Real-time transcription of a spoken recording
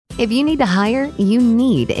If you need to hire, you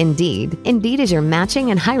need Indeed. Indeed is your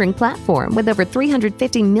matching and hiring platform with over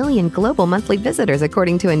 350 million global monthly visitors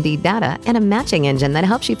according to Indeed data and a matching engine that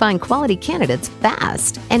helps you find quality candidates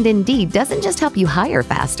fast. And Indeed doesn't just help you hire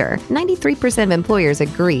faster. 93% of employers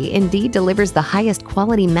agree Indeed delivers the highest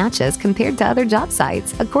quality matches compared to other job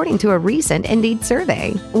sites, according to a recent Indeed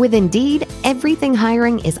survey. With Indeed, everything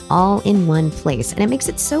hiring is all in one place, and it makes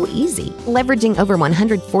it so easy. Leveraging over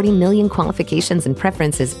 140 million qualifications and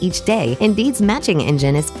preferences each day, Indeed's matching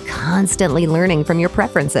engine is constantly learning from your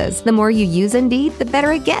preferences. The more you use Indeed, the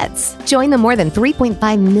better it gets. Join the more than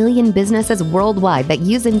 3.5 million businesses worldwide that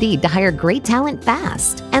use Indeed to hire great talent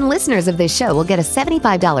fast. And listeners of this show will get a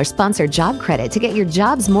 $75 sponsored job credit to get your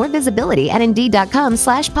jobs more visibility at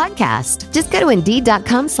Indeed.com/podcast. Just go to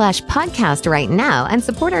Indeed.com/podcast right now and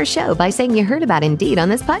support our show by saying you heard about Indeed on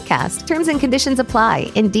this podcast. Terms and conditions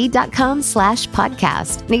apply.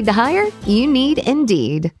 Indeed.com/podcast. Need to hire? You need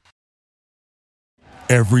Indeed.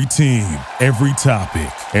 Every team, every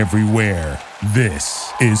topic, everywhere.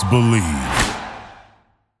 This is Believe.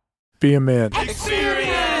 Be a man.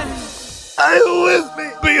 Experience! Are you with me?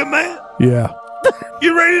 Be a man. Yeah.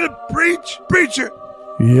 You ready to preach? Preacher.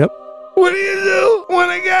 Yep. What do you do when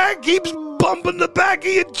a guy keeps bumping the back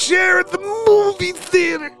of your chair at the movie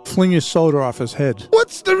theater? Fling your soda off his head.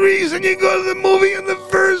 What's the reason you go to the movie in the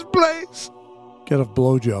first place? Get a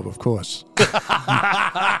blowjob, of course. It's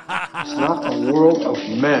not a world of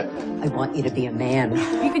men. I want you to be a man.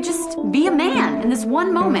 You could just be a man in this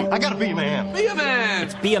one moment. I gotta be a man. Be a man.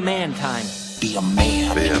 It's be a man time. Be a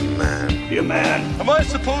man. Be a man. Be a man. Am I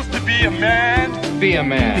supposed to be a man? Be a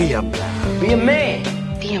man. Be a man. Be a man.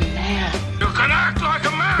 Be a man. You can act like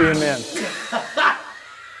a man. Be a man.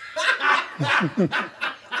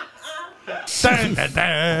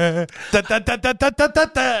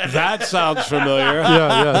 That sounds familiar.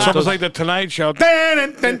 Yeah. It's almost like the Tonight Show.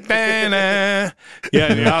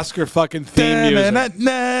 Yeah, the Oscar fucking theme music.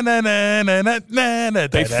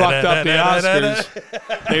 They fucked up the Oscars.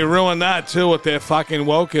 They ruined that too with their fucking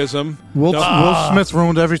wokeism. Will Smith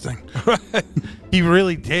ruined everything. He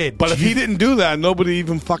really did. But if he didn't do that, nobody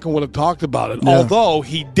even fucking would have talked about it. Yeah. Although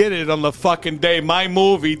he did it on the fucking day my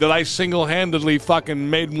movie that I single-handedly fucking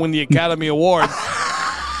made win the Academy Award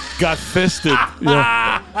got fisted.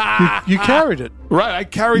 Yeah. You carried it. Right, I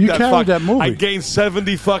carried that movie. I gained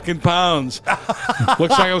 70 fucking pounds.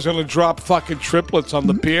 Looks like I was going to drop fucking triplets on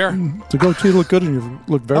the pier. The goatee looked good and you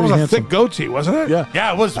looked very handsome. That was a thick goatee, wasn't it?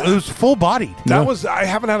 Yeah. It was full-bodied. That was, I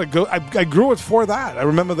haven't had a goat. I grew it for that. I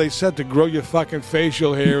remember they said to grow your fucking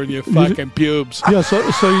facial hair and your fucking pubes. Yeah,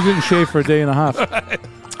 so you didn't shave for a day and a half.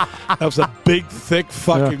 That was a big, thick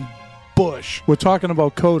fucking bush. We're talking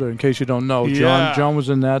about Coda, in case you don't know. Yeah. John was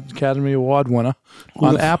in that Academy Award winner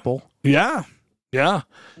on Apple. Yeah.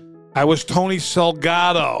 I was Tony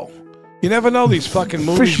Salgado. You never know these fucking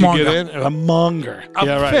movies you get in. A monger.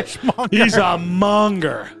 Fishmonger. He's a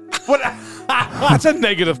monger. What? That's a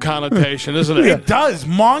negative connotation, isn't it? It does.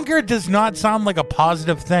 Monger does not sound like a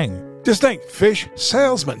positive thing. Just think, fish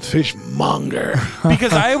salesman, fish monger.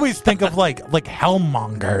 Because I always think of like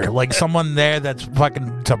hellmonger, like someone there that's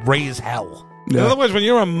fucking to raise hell. In other words, when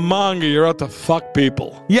you're a monger, you're out to fuck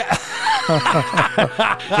people. Yeah.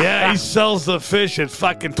 Yeah, he sells the fish at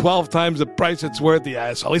fucking 12 times the price it's worth, the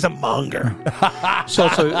asshole. He's a monger. So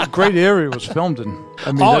it's a great area it was filmed in.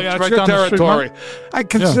 I mean, it's right your down the street, territory. I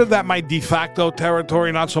consider that my de facto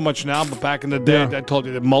territory, not so much now, but back in the day, I told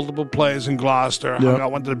you, there were multiple plays in Gloucester. I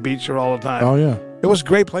went to the beach there all the time. Oh, yeah. It was a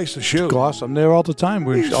great place to shoot. Gloucester, I'm there all the time.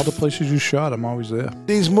 All the places you shot, I'm always there.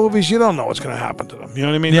 These movies, you don't know what's going to happen to them. You know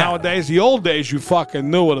what I mean? Yeah. Nowadays, the old days, you fucking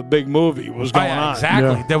knew what a big movie was going on.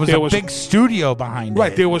 Exactly. Yeah. There was a big studio behind it.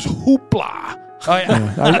 Right, there was hoopla. Oh,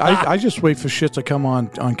 yeah. I just wait for shit to come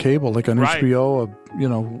on cable, like on HBO or,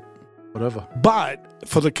 whatever. But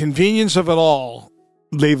for the convenience of it all,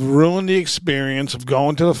 they've ruined the experience of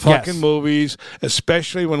going to the fucking movies,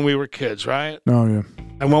 especially when we were kids, right? Oh, yeah.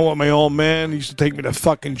 I went with my old man. He used to take me to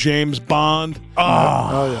fucking James Bond.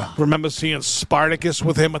 Oh yeah. Remember seeing Spartacus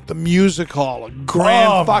with him at the music hall, a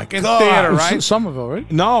grand fucking theater, right? Somerville,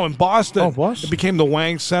 right? No, in Boston. Oh, Boston. It became the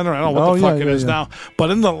Wang Center. I don't know what the fuck it is now.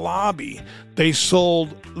 But in the lobby, they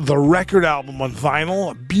sold the record album on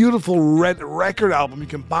vinyl, a beautiful red record album. You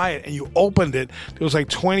can buy it, and you opened it. There was like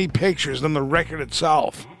 20 pictures, and then the record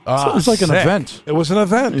itself. So it's like an event. It was an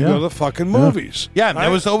event. You go to the fucking movies. Yeah, and there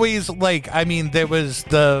was always there was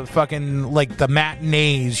the fucking the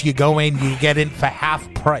matinees. You go in, you get in for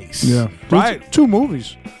half price. Yeah. Right. Two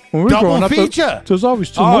movies. When we were Double growing up, feature. there's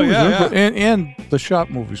always two Oh, movies, yeah, right? And the short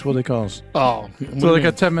movies. What do they call us? Oh, So like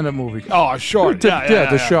a 10-minute movie. oh, short. Yeah,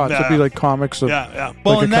 the shorts. It'd be like comics. Or, yeah.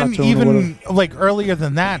 Well, like and a then cartoon or even like earlier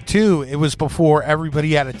than that too, it was before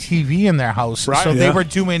everybody had a TV in their house, Right, so they yeah. were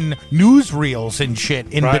doing newsreels and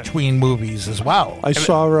shit in Right. between movies as well. I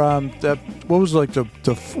saw that. What was like the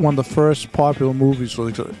one of the first popular movies?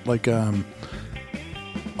 Like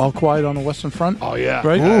All Quiet on the Western Front. Oh yeah,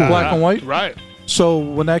 Right? Yeah, Black yeah. and white. Right. So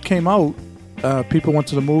when that came out, people went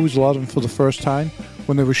to the movies, a lot of them for the first time,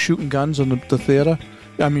 when they were shooting guns in the theater.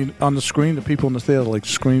 I mean, on the screen, the people in the theater like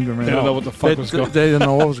screamed and ran They didn't out. know what the fuck was going. They didn't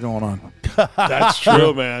know what was going on. That's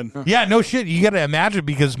true, man. Yeah, no shit. You got to imagine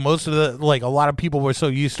because most of the a lot of people were so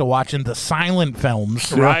used to watching the silent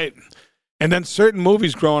films. Right. And then certain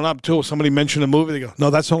movies growing up too. If somebody mentioned a movie, they go, "No,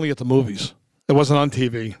 that's only at the movies. It wasn't on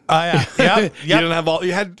TV." Yeah, yeah, You didn't have all.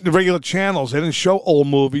 You had the regular channels. They didn't show old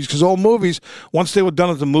movies because old movies, once they were done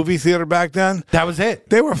at the movie theater back then, That was it.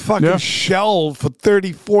 they were fucking shelved for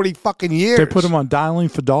 30, 40 fucking years. They put them on Dialing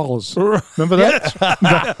for Dollars. Remember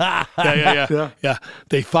that? Yeah.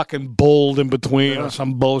 They fucking bowled in between or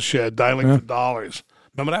some bullshit, dialing for dollars.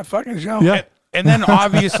 Remember that fucking show? Yeah. And then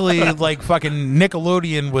obviously, like fucking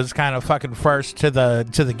Nickelodeon was kind of fucking first to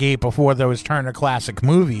the gate before there was Turner Classic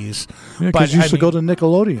Movies. Because you used to go to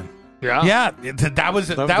Nickelodeon. Yeah. Yeah, that was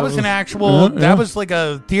an actual yeah. that was like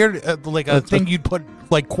a theater like a thing you'd put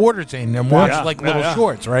like quarters in and watch like little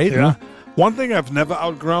shorts, right? Yeah. One thing I've never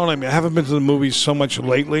outgrown, I mean, I haven't been to the movies so much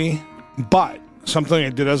lately, but something I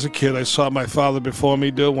did as a kid, I saw my father before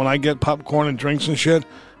me do. When I get popcorn and drinks and shit,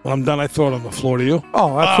 when I'm done, I throw it on the floor to you.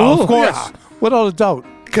 Oh, absolutely. of course. Yeah. Without a doubt.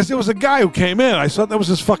 Because there was a guy who came in. I thought that was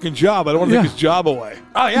his fucking job. I don't want to take his job away.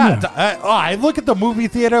 Oh yeah. I look at the movie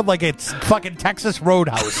theater like it's fucking Texas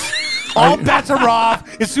Roadhouse. All bets are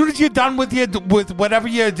off. As soon as you're done with whatever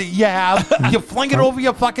you have, you fling it over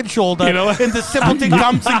your fucking shoulder, You know what? and the simpleton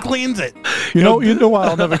comes and cleans it. You know why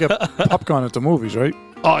I'll never get popcorn at the movies, right?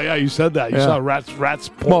 Oh, yeah, you said that. You Yeah. saw rats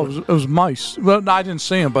porn. Well, it was mice. Well, no, I didn't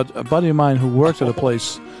see them, but a buddy of mine who worked at a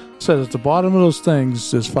place said at the bottom of those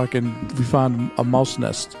things, we found a mouse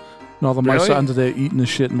nest. And all the mice Really? are under there eating the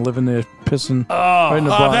shit and living there pissing Oh, right in the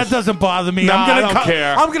bars. That doesn't bother me. No, I'm gonna I don't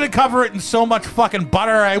care. I'm gonna cover it in so much fucking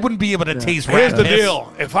butter I wouldn't be able to taste Here's rat the piss.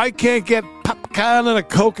 deal. If I can't get popcorn and a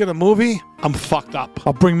Coke in a movie, I'm fucked up.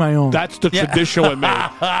 I'll bring my own. That's the tradition with me.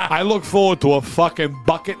 I look forward to a fucking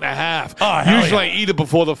bucket and a half. Oh, hell Usually yeah. I eat it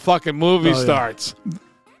before the fucking movie starts.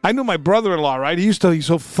 I knew my brother-in-law, right? He's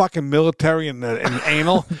so fucking military and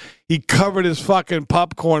anal. He covered his fucking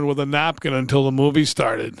popcorn with a napkin until the movie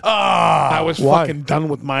started. I was Why? fucking done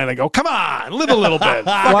with mine. I go, come on, live a little bit.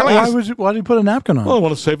 why did you put a napkin on? Well, I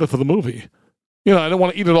want to save it for the movie. You know, I don't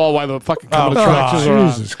want to eat it all while the fucking Oh, coming God. attractions are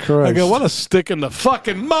on. Jesus Christ. I go, what a stick in the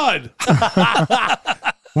fucking mud.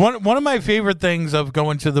 One of my favorite things of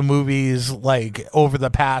going to the movies, like over the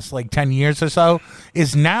past like 10 years or so,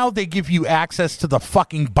 is now they give you access to the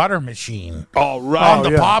fucking butter machine Oh, on right.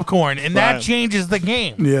 the yeah. popcorn, and that Right. changes the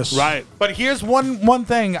game. Yes. Right. But here's one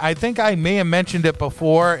thing. I think I may have mentioned it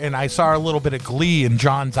before, and I saw a little bit of glee in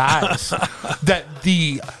John's eyes. That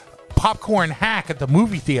the popcorn hack at the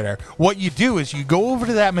movie theater, what you do is you go over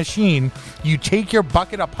to that machine, you take your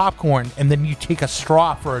bucket of popcorn, and then you take a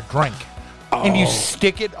straw for a drink. And you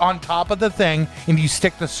stick it on top of the thing, and you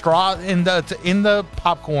stick the straw in the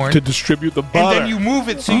popcorn, To distribute the butter. and then you move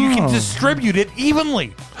it so you can distribute it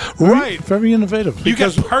evenly. Right. Very innovative. You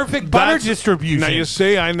get Because perfect butter that's- distribution. Now, you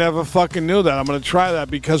see, I never fucking knew that. I'm going to try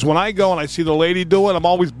that because when I go and I see the lady do it, I'm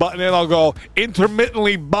always butting in. I'll go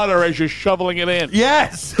intermittently butter as you're shoveling it in.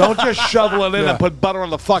 Yes. Don't just shovel it in and put butter on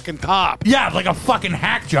the fucking top. Yeah, like a fucking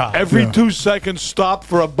hack job. Every 2 seconds, stop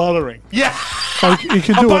for a buttering. Yeah. Oh, you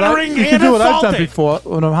can A do what buttering you can and do a what I've done salting. before.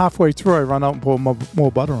 When I'm halfway through, I run out and pour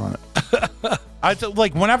more butter on it.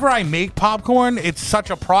 Like whenever I make popcorn, it's such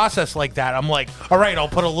a process like that. I'm like, all right, I'll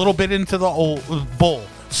put a little bit into the old bowl,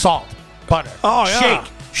 salt, butter, Oh, yeah.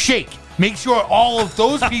 shake. Make sure all of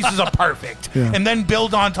those pieces are perfect, Yeah. and then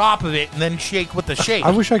build on top of it, and then shake with the shake. I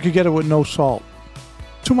wish I could get it with no salt.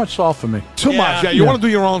 Too much salt for me. Too Yeah. much. Yeah, you Yeah. want to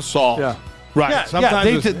do your own salt. Yeah. Right. yeah,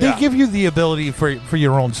 Sometimes they it's- give you the ability for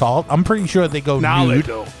your own salt. I'm pretty sure they go Now nude. they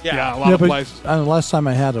do. Yeah. Yeah, a lot of but places. the last time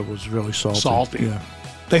I had it was really salty. Salty. Yeah.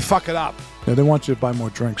 They fuck it up. Yeah, they want you to buy more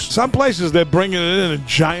drinks. Some places they're bringing it in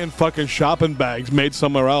giant fucking shopping bags made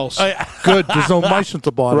somewhere else. Good. There's no mice at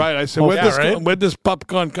the bottom. Right. I said, where'd this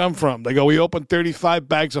popcorn come from? They go, we opened 35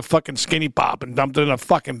 bags of fucking Skinny Pop and dumped it in a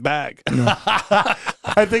fucking bag.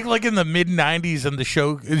 I think like in the mid 90s in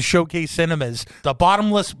the showcase cinemas, the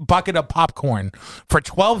bottomless bucket of popcorn for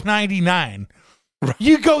 $12.99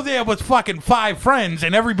 You go there with fucking 5 friends,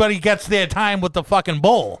 and everybody gets their time with the fucking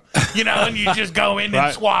bowl, and you just go in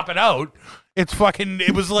and swap it out.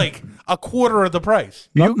 It was like a quarter of the price.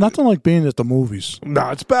 Nothing like being at the movies. No,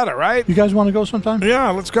 it's better, right? You guys want to go sometime?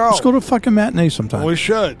 Yeah, let's go. Let's go to a fucking matinee sometime. We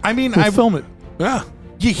should. I mean, We'll film it. Yeah.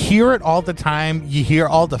 You hear it all the time. You hear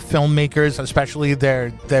all the filmmakers, especially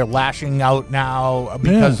they're lashing out now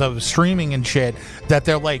because of streaming and shit, that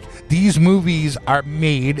they're like, these movies are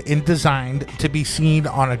made and designed to be seen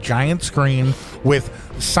on a giant screen with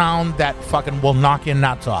sound that fucking will knock your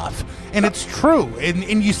nuts off. And it's true.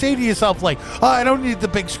 And you say to yourself, like, oh, I don't need the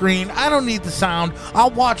big screen. I don't need the sound.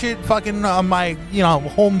 I'll watch it fucking on my,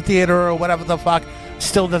 home theater or whatever the fuck.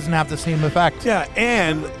 Still doesn't have the same effect. Yeah,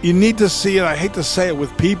 and you need to see it, I hate to say it,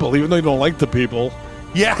 with people, even though you don't like the people.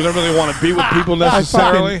 Yeah. You don't really want to be with people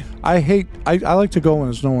necessarily. I like to go when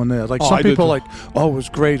there's no one there. Like, some people are like, oh, it was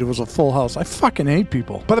great. It was a full house. I fucking hate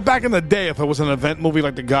people. But back in the day, if it was an event movie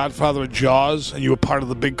like The Godfather or Jaws, and you were part of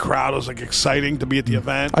the big crowd, it was like exciting to be at the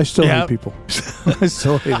event. I still hate people. I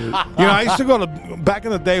still hate it. I used to go to, back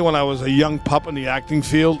in the day when I was a young pup in the acting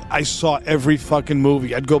field, I saw every fucking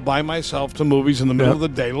movie. I'd go by myself to movies in the middle of the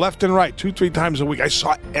day, left and right, 2-3 times a week. I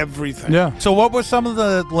saw everything. Yeah. So what were some of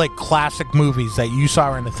the classic movies that you saw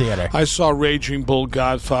in the theater? I saw Raging Bull,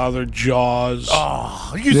 Godfather, Jaws.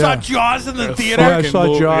 Oh, you saw Jaws in the theater? Yeah, I saw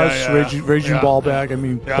movie. Jaws, Raging Ball Bag. I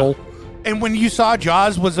mean, Bull. And when you saw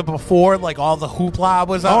Jaws, was it before all the hoopla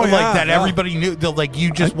was out? Everybody knew?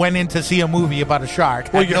 You just went in to see a movie about a shark.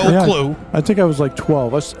 Had no clue. I think I was like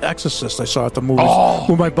 12. That's Exorcist I saw at the movies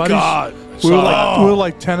with my buddies. God. We were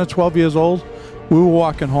like 10 or 12 years old. We were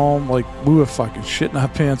walking home we were fucking shitting our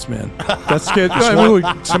pants, man. That scared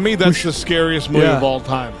to me, that's the scariest movie of all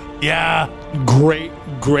time. Yeah.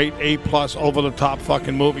 Great A+ over the top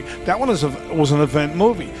fucking movie. That one was an event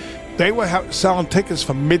movie. They were selling tickets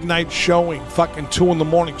for midnight showing, fucking 2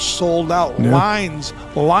 a.m, sold out. Yeah.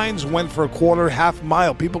 Lines went for a quarter, half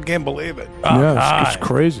mile. People can't believe it. It's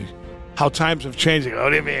crazy. How times have changed. What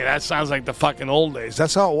do you mean? That sounds like the fucking old days.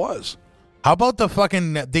 That's how it was. How about the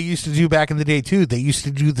fucking, they used to do back in the day, too? They used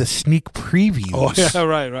to do the sneak previews. Oh, yeah,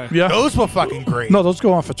 right. Yeah. Those were fucking great. No, those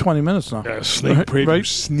go on for 20 minutes now. Yeah, sneak preview. Right?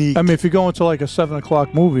 Sneak. I mean, if you go into like a 7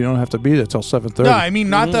 o'clock movie, you don't have to be there till 7:30. No, I mean,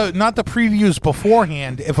 not the previews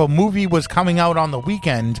beforehand. If a movie was coming out on the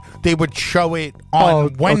weekend, they would show it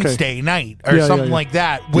on Wednesday night or something like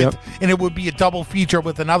that. And it would be a double feature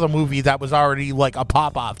with another movie that was already like a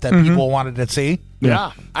pop-off that people wanted to see.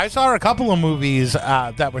 Yeah. I saw a couple of movies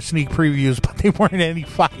that were sneak previews, but they weren't any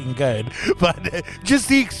fucking good. But just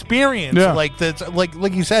the experience,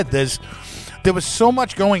 like you said, there was so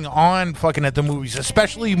much going on fucking at the movies,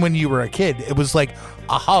 especially when you were a kid. It was like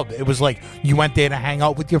a hub. It was like you went there to hang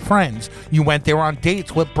out with your friends. You went there on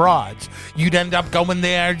dates with broads. You'd end up going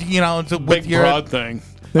there, with your broad thing.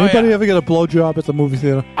 Anybody ever get a blowjob at the movie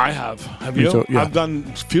theater? I have. Have Me you? too, yeah. I've done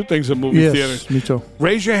a few things at movie theaters. Me too.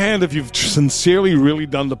 Raise your hand if you've sincerely really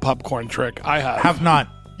done the popcorn trick. I have. Have not.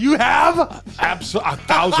 You have? Absolutely.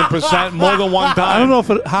 1,000%. More than one time. I don't know if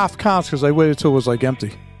it half counts because I waited till it was like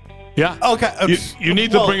empty. Yeah. Okay. You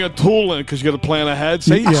need to bring a tool in because you got to plan ahead.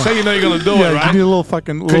 Say you know you're going to do it, right? You need a little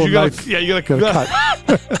fucking knife. You got to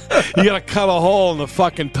cut. You got to cut a hole in the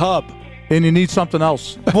fucking tub. And you need something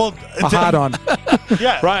else. Well, a hot on.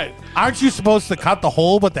 Yeah. Right. Aren't you supposed to cut the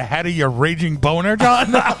hole with the head of your raging boner,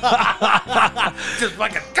 John? Just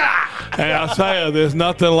fucking. Hey, I'll tell you, there's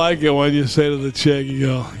nothing like it when you say to the chick, you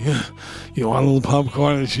go, yeah, you want a little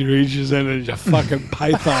popcorn, and she reaches in and there's a fucking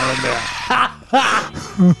python in there.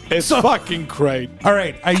 It's fucking great. All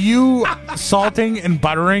right, are you salting and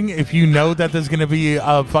buttering if you know that there's going to be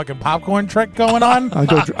a fucking popcorn trick going on? I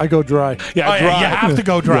go dry. Yeah, dry. You have to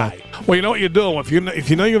go dry. Yeah. Well, you know what you're doing. If you know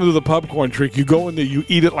you're going to do the popcorn trick, you go in there, you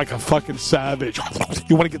eat it like a fucking savage.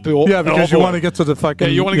 You want to get the because you want to get to the fucking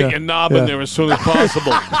you want to get your knob in there as soon as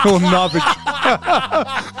possible. Little knobbage.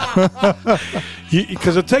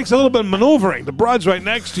 Because it takes a little bit of maneuvering. The broad's right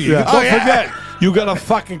next to you. Yeah. Don't forget. You got to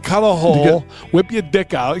fucking cut a hole, whip your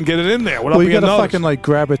dick out, and get it in there. Well, you got to fucking like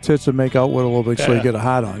grab her tits and make out with a little bit so you get a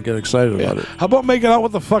hot on, get excited about it. How about making out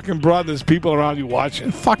with the fucking broad? There's people around you watching.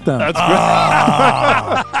 Fuck them. That's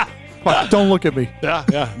good. Fuck, don't look at me.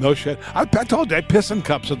 Yeah, no shit. I told you I piss in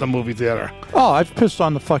cups at the movie theater. Oh, I've pissed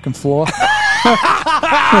on the fucking floor.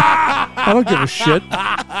 I don't give a shit.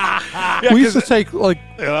 Yeah, we used to take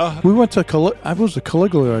we went to I was a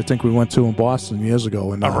Caligula I think we went to in Boston years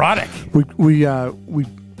ago. And erotic. We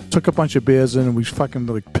took a bunch of beers in and we fucking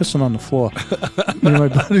like pissing on the floor. Me and my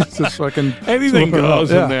buddies just fucking anything goes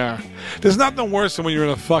in there. There's nothing worse than when you're in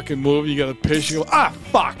a fucking movie, you got to piss, you go,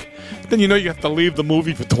 fuck. then you know you have to leave the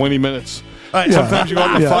movie for 20 minutes. Sometimes you go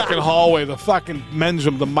out the fucking hallway, the fucking men's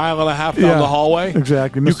room, the mile and a half down the hallway.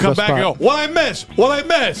 Exactly. You come back and go, what I miss? What I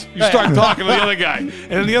miss? You start talking to the other guy.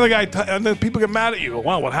 And then the other guy, and then people get mad at you.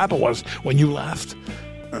 Wow, what happened was when you left.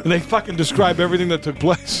 And they fucking describe everything that took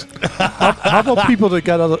place. How about people that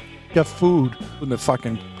got food and they're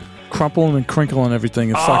fucking crumpling and crinkling everything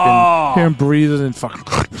and fucking hear them breathing and fucking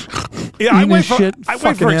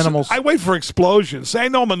I wait for explosions. Say I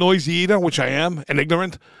know I'm a noisy eater, which I am, and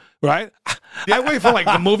ignorant, right? I wait for like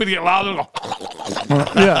the movie to get loud and go,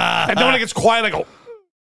 and then when it gets quiet, I go.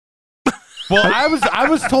 Well, I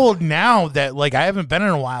was told now that, like, I haven't been in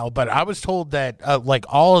a while, but I was told that like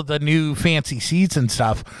all of the new fancy seats and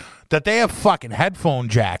stuff, that they have fucking headphone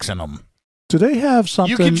jacks in them. Do they have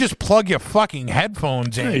something? You can just plug your fucking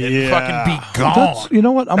headphones in and fucking be gone. You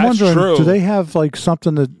know what? I'm wondering, true. do they have like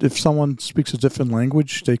something that if someone speaks a different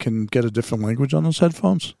language, they can get a different language on those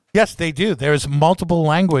headphones? Yes, they do. There's multiple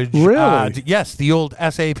language. Really? Yes, the old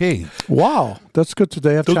SAP. Wow, that's good. Do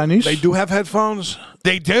they have Chinese? They do have headphones?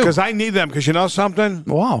 They do. Because I need them, because you know something?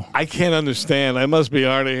 Wow. I can't understand. I must be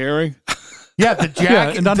hard of hearing. Yeah, the jack.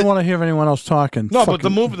 Yeah, and I don't want to hear anyone else talking. No, but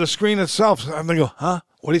the screen itself, I'm going to go, huh?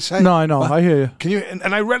 What do you say? No, I know. I hear you. Can you?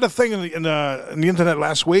 And I read a thing in the internet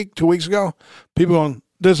last week, 2 weeks ago. People going,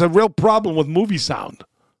 there's a real problem with movie sound.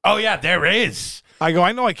 Oh yeah, there is. I go,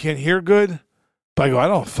 I know I can't hear good, but I go, I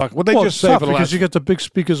don't fuck. What they just say for the because last? you get the big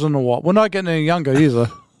speakers on the wall. We're not getting any younger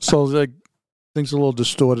either, so like things are a little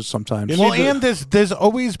distorted sometimes. Well, and there's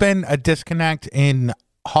always been a disconnect in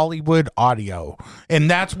Hollywood audio, and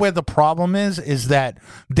that's where the problem is that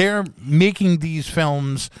they're making these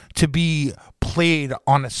films to be played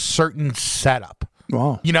on a certain setup.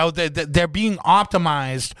 Wow. You know, they're being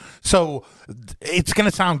optimized, so it's going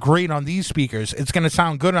to sound great on these speakers. It's going to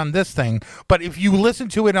sound good on this thing. But if you listen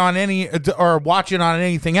to it on any or watch it on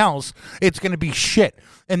anything else, it's going to be shit.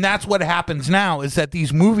 And that's what happens now is that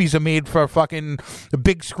these movies are made for fucking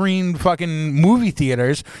big screen fucking movie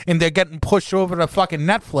theaters, and they're getting pushed over to fucking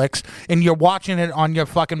Netflix, and you're watching it on your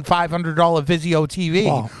fucking $500 Vizio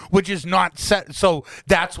TV, which is not set. So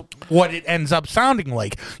that's what it ends up sounding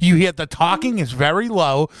like. You hear the talking is very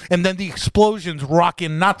low, and then the explosions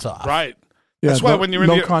rocking nuts off. Right. Yeah, that's why when you're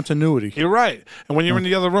in continuity. You're right. And when you're in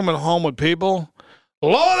the other room at home with people,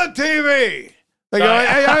 lower the TV. They go,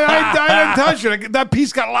 I didn't touch it. That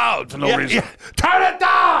piece got loud for no reason. Yeah. Turn it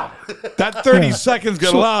down. That 30 seconds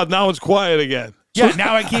got loud. Now it's quiet again. Yeah,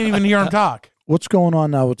 now I can't even hear him talk. What's going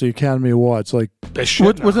on now with the Academy Awards? Like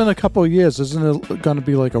within a couple of years, isn't it going to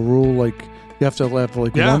be like a rule? Like you have to have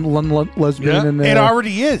like one lesbian in there. It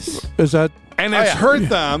already is. Is that? And it's hurt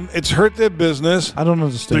them. It's hurt their business. I don't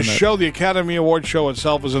understand the Academy Award show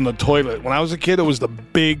itself was in the toilet. When I was a kid, it was the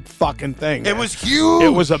big fucking thing. It was huge. It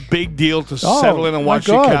was a big deal to settle in and watch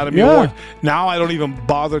the Academy Award. Now I don't even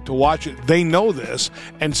bother to watch it. They know this,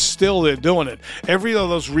 and still they're doing it. Every of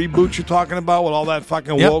those reboots you're talking about with all that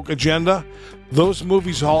fucking woke agenda, those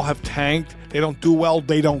movies all have tanked. They don't do well.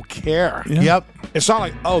 They don't care. Yep. It's not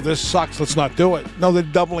like, oh, this sucks. Let's not do it. No, they're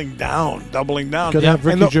doubling down. Gotta have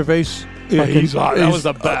Ricky Gervais. Yeah, that was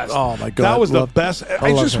the best. Oh my god, that was the best.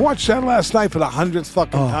 I just watched that last night for the 100th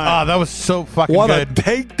fucking time. Oh, that was so fucking what good. What a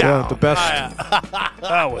takedown! Yeah, the best.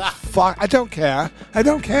 That was fuck. I don't care. I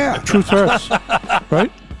don't care. Truth hurts, right?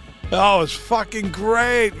 Oh, it's fucking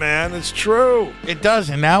great, man. It's true. It does,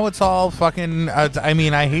 and now it's all fucking. I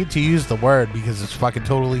mean, I hate to use the word because it's fucking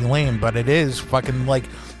totally lame, but it is fucking like.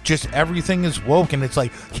 Just everything is woke, and it's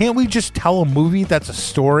like, can't we just tell a movie that's a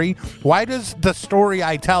story? Why does the story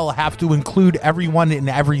I tell have to include everyone and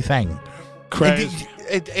everything? Crazy.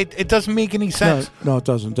 It doesn't make any sense. No, it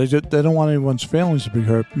doesn't. They don't want anyone's feelings to be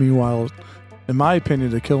hurt. Meanwhile, in my opinion,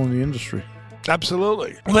 they're killing the industry.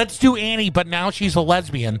 Absolutely. Let's do Annie, but now she's a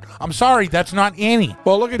lesbian. I'm sorry, that's not Annie.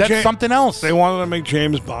 Well, look at that's something else. They wanted to make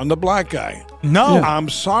James Bond a black guy. No, I'm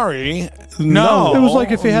sorry. No, it was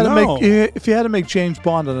like if you had to make James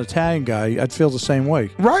Bond an Italian guy, I'd feel the same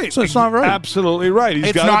way. Right. So it's not right. Absolutely right.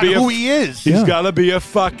 It's not who he is. He's got to be a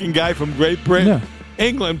fucking guy from Great Britain. Yeah.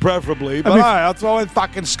 England, preferably, but all right, I'll throw in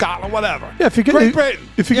fucking Scotland, whatever. Yeah, if you get Great Britain.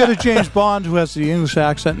 If you get a James Bond who has the English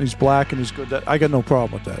accent and he's black and he's good, I got no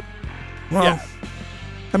problem with that. Well, yeah.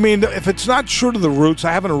 I mean, if it's not true to the roots,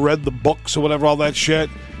 I haven't read the books or whatever, all that shit.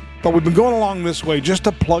 But we've been going along this way just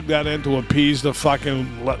to plug that in to appease the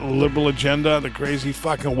fucking liberal agenda, the crazy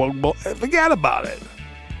fucking woke. Forget about it.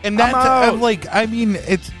 And that's like, I mean,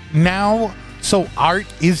 it's now. So art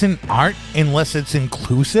isn't art unless it's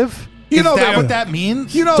inclusive. Is that what that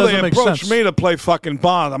means? You know, Doesn't they make approached sense. me to play fucking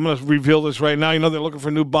Bond. I'm going to reveal this right now. You know, they're looking for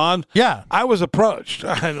a new Bond. Yeah. I was approached.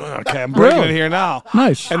 Okay, I'm breaking Really? it here now.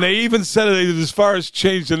 Nice. And they even said it as far as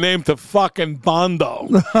change the name to fucking Bondo.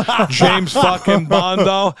 James fucking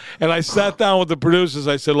Bondo. And I sat down with the producers.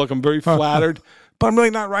 I said, look, I'm very flattered, but I'm really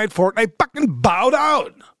not right for it. And I fucking bowed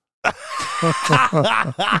out.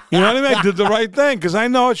 You know what I mean? I did the right thing because I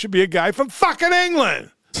know it should be a guy from fucking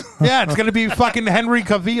England. Yeah, it's gonna be fucking Henry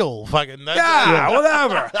Cavill. Fucking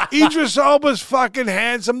Whatever. Idris Elba's fucking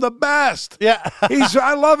handsome, the best. Yeah.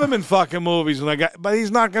 I love him in fucking movies, but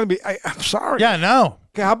he's not going to be. I'm sorry. Yeah, no.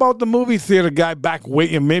 Okay, how about the movie theater guy back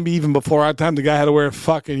maybe even before our time, the guy had to wear a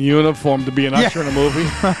fucking uniform to be an usher in a movie?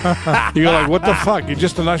 You're like, what the fuck? You're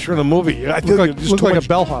just an usher in a movie. I feel Look like a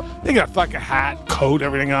bellhop. They got a fucking hat, coat,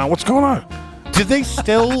 everything on. What's going on? Do they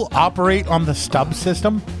still operate on the stub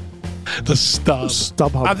system? The stubs.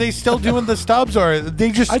 StubHub. Are they still doing the stubs, or are they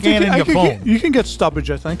just I think scanning your phone? you can get stubbage,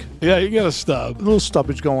 I think. Yeah, you get a stub. A little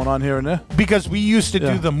stubbage going on here and there. Because we used to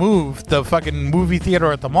do the fucking movie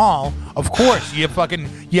theater at the mall. Of course, you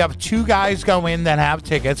have two guys go in that have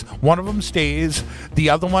tickets. One of them stays. The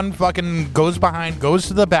other one fucking goes behind, goes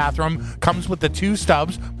to the bathroom, comes with the two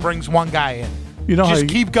stubs, brings one guy in. You know Just how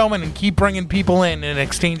keep going and keep bringing people in and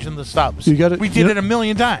exchanging the stubs. You gotta- we you did know- it a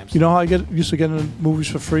million times. You know how I used to get into movies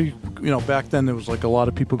for free? You know, back then there was like a lot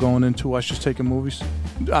of people going into ushers taking movies,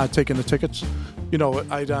 taking the tickets. You know,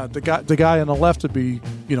 the guy on the left would be,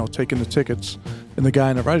 you know, taking the tickets, and the guy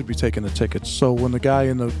on the right would be taking the tickets. So when the guy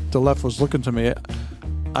in the left was looking to me,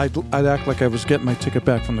 I'd act like I was getting my ticket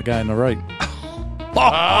back from the guy on the right.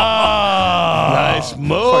 Nice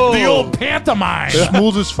move. The old pantomime.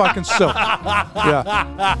 Smooth as fucking silk.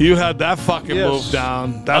 Yeah. You had that fucking Yes. move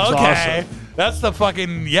down. That's Okay. awesome. That's the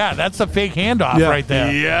fucking, that's the fake handoff Yeah. right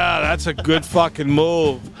there. Yeah, that's a good fucking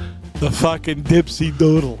move. The fucking dipsy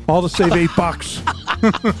doodle. All to save $8.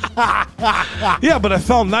 Yeah, but it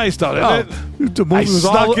felt nice, though, didn't it? The movie I was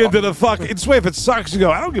snuck all, into the fucking. It's way if it sucks, you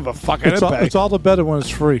go. I don't give a fuck. I didn't pay. it's all the better when it's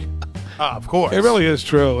free. Of course. It really is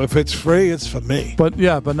true. If it's free, it's for me. But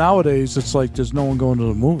nowadays it's like there's no one going to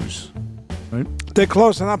the movies. Right? They're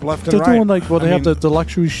closing up left and They're right. doing like I they have mean, the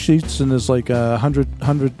luxury seats and there's like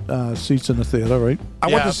 100 seats in the theater, right? I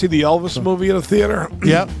went to see the Elvis movie at a theater.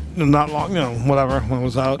 Yep. Not long, whatever, when it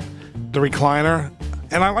was out. The recliner.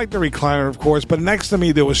 And I like the recliner, of course, but next to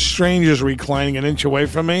me there was strangers reclining an inch away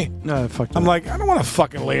from me. Fuck I'm that. like, I don't want to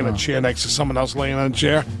fucking lay in a chair next to someone else laying on a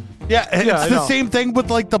chair. Yeah, it's I the know. same thing with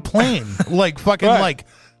like the plane. Like fucking Right. like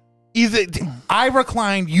either I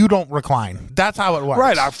recline, you don't recline. That's how it works.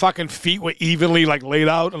 Right, our fucking feet were evenly like laid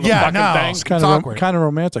out on the Yeah, fucking no. thing. it's kind it's of awkward. kind of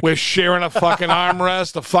romantic. We're sharing a fucking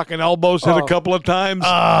armrest. The fucking elbows hit a couple of times.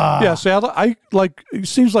 Yeah, see, I like. It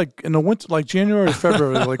seems like in the winter, like January,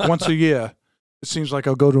 February, like once a year, it seems like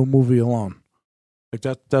I'll go to a movie alone. Like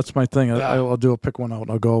that. That's my thing. I'll do a pick one out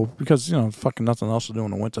and I'll go because fucking nothing else to do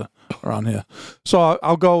in the winter around here. So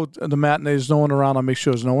I'll go to the matinees. No one around. I'll make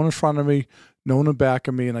sure there's no one in front of me, no one in back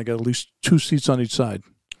of me, and I got at least 2 seats on each side.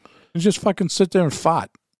 And just fucking sit there and fart.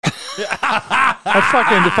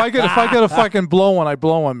 If I get a fucking blow one, I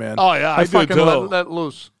blow one, man. Oh, yeah, I do fucking too. let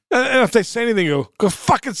loose. And if they say anything, you go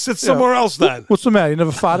fucking sit somewhere else then. What's the matter? You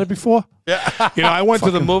never farted before? I went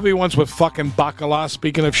to the movie once with fucking Bacala,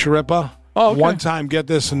 speaking of Sharippa. Oh, okay. One time, get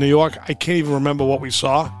this, in New York, I can't even remember what we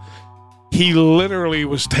saw. He literally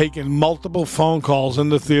was taking multiple phone calls in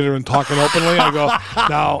the theater and talking openly. I go,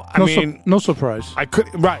 now, No surprise. I could,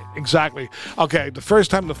 right, exactly. Okay, the first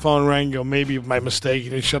time the phone rang, maybe my mistake, he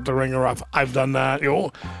didn't shut the ringer off. I've done that,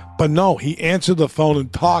 But no, he answered the phone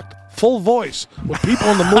and talked full voice with people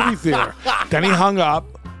in the movie theater. Then he hung up.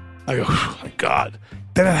 I go, oh my God.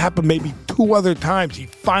 Then it happened maybe 2 other times. He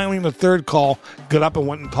finally, in the third call, got up and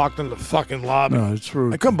went and talked in the fucking lobby. No, it's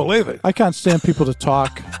rude. I couldn't believe it. I can't stand people to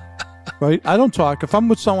talk. Right? I don't talk. If I'm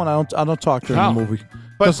with someone, I don't talk during No. the movie.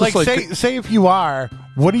 But That's just like, say if you are,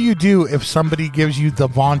 what do you do if somebody gives you the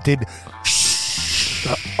vaunted?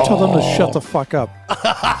 tell them to shut the fuck up.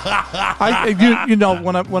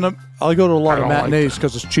 When I go to a lot of don't like matinees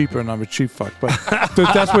because it's cheaper and I'm a cheap fuck. But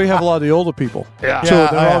that's where you have a lot of the older people. Yeah. So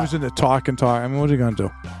Yeah, they're yeah. always in there talking. I mean, what are you gonna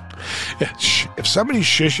do? Yeah, if somebody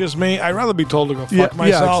shishes me, I'd rather be told to go fuck Yeah,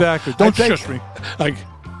 myself. exactly. Don't I think, shush me. Like,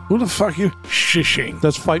 who the fuck you shishing?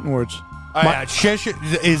 That's fighting words. Shish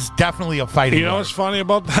is definitely a fighting. You know word. what's funny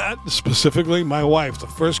about that? Specifically, my wife, the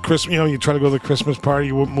first Christmas, you try to go to the Christmas party,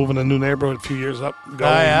 you were moving to a new neighborhood a few years up. Oh,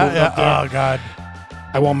 yeah. There. Oh God.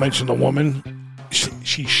 I won't mention the woman.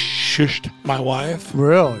 She shushed my wife,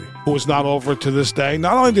 Really? who was not over to this day.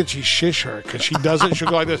 Not only did she shish her, because she does it, she'll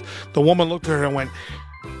go like this. The woman looked at her and went,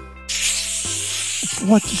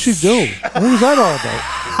 What did she do? What was that all about?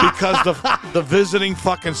 because the visiting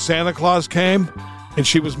fucking Santa Claus came and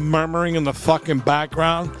she was murmuring in the fucking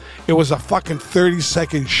background. It was a fucking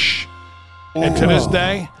 30-second shh. And to this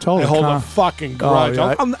day, totally I hold a fucking grudge.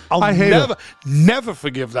 yeah. I'll never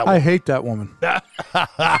forgive that woman. I hate that woman. If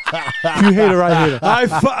you hate her, I hate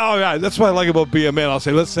her. Yeah, that's what I like about being a man. I'll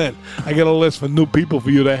say, listen, I got a list for new people for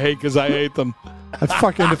you to hate because I hate them.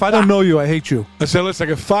 If I don't know you, I hate you. I say, listen, I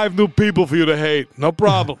got 5 new people for you to hate. No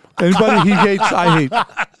problem. Anybody he hates, I hate.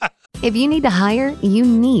 If you need to hire, you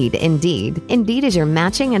need Indeed. Indeed is your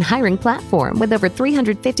matching and hiring platform with over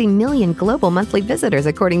 350 million global monthly visitors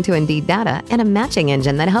according to Indeed data and a matching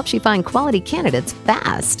engine that helps you find quality candidates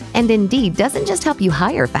fast. And Indeed doesn't just help you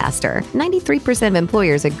hire faster. 93% of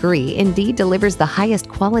employers agree Indeed delivers the highest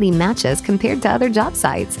quality matches compared to other job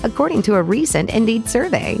sites, according to a recent Indeed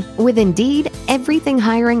survey. With Indeed, everything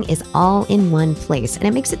hiring is all in one place, and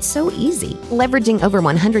it makes it so easy. Leveraging over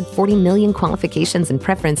 140 million qualifications and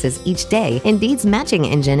preferences each day, Indeed's matching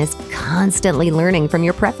engine is constantly learning from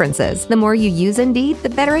your preferences. The more you use Indeed, the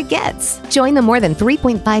better it gets. Join the more than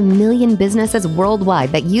 3.5 million businesses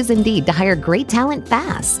worldwide that use Indeed to hire great talent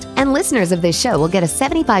fast. And listeners of this show will get a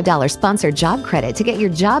 $75 sponsored job credit to get your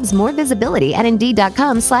jobs more visibility at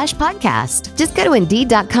Indeed.com/podcast. Just go to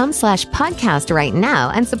Indeed.com/podcast right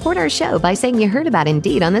now and support our show by saying you heard about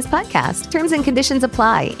Indeed on this podcast. Terms and conditions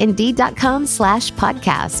apply.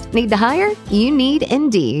 Indeed.com/podcast. Need to hire? You need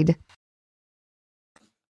Indeed.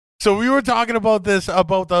 So we were talking about this,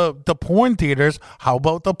 about the porn theaters. How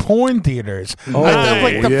about the porn theaters? Oh,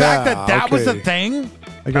 like the yeah, fact that was a okay. thing.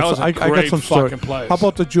 I got some story. fucking place. How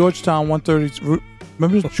about the Georgetown 130?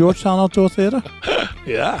 Remember the Georgetown Outdoor Theater?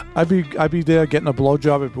 Yeah. I'd be there getting a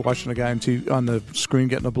blowjob. I'd be watching a guy on the screen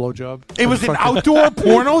getting a blowjob. It was an outdoor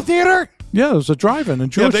porno theater? Yeah, it was a drive-in in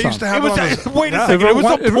Georgetown. they used to have Wait a second. It was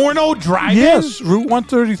a porno drive-in? Yes, Route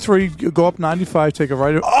 133. You go up 95, take a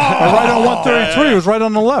right. Right on 133. It was right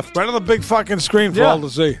on the left. Right on the big fucking screen for all to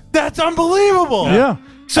see. That's unbelievable. Yeah.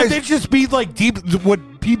 So they'd just be like deep. What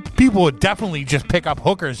people would definitely just pick up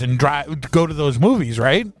hookers and go to those movies,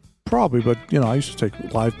 right? Probably, but I used to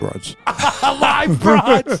take live broads. Live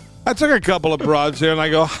broads. I took a couple of broads there, and I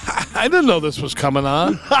go, I didn't know this was coming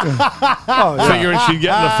on. Figuring she'd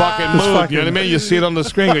get in the fucking mood. You know what I mean? You see it on the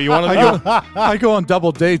screen. You want to go? I go on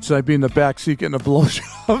double dates, and I'd be in the back seat getting a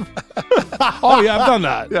blowjob. Oh, yeah, I've done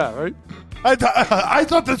that. Yeah, right? I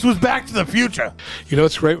thought this was Back to the Future. You know,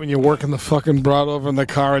 it's great when you're working the fucking broad over in the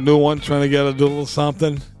car, a new one, trying to get a little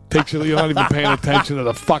something. Takes you, you're not even paying attention to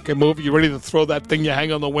the fucking movie. You're ready to throw that thing you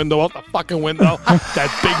hang on the window out the fucking window.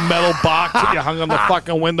 That big metal box that you hung on the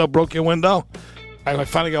fucking window, broke your window. I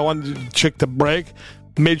finally got one chick to break.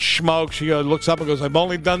 Mid-smoke, she looks up and goes, I've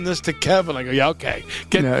only done this to Kevin. I go, yeah, okay.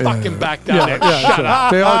 Get fucking back down there. Shut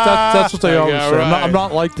up. That's what they always say. Right. I'm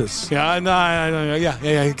not like this. Yeah, I know.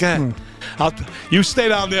 Yeah, you can. You stay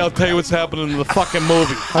down there, I'll tell you what's happening in the fucking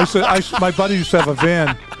movie. My buddy used to have a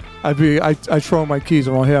van. I throw my keys.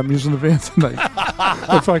 I'm here. I'm using the van tonight.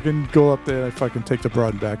 If I can go up there, if I can take the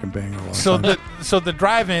broad back and bang it. So the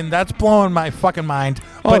drive-in, that's blowing my fucking mind.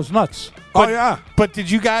 It's nuts. Yeah. But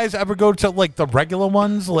did you guys ever go to like the regular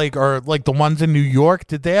ones, or the ones in New York?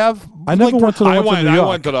 Did they have? I never went to the ones in New York. I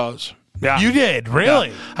went to those. Yeah. You did, really?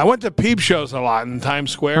 Yeah. I went to peep shows a lot in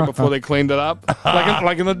Times Square before they cleaned it up,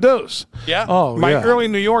 like in the Deuce. Yeah. My early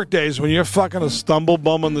New York days, when you're fucking a stumble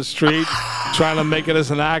bum on the street, trying to make it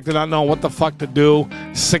as an actor, not knowing what the fuck to do,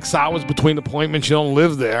 6 hours between appointments, you don't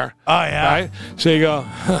live there. Oh yeah. Right? So you go,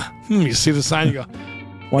 you see the sign, you go,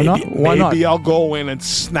 Why not? Maybe I'll go in and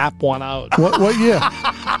snap one out. What year?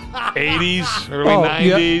 80s, early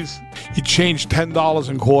 90s. Yeah. You change $10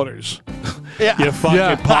 in quarters. Yeah. You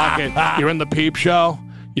fucking pocket. You're in the peep show.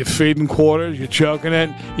 You're feeding quarters. You're choking it.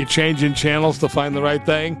 You're changing channels to find the right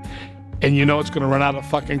thing. And you know it's going to run out of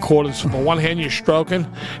fucking quarters. So on one hand, you're stroking,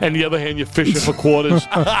 and the other hand, you're fishing for quarters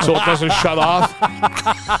so it doesn't shut off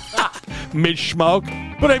mid-smoke.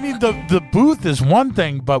 But I mean, the booth is one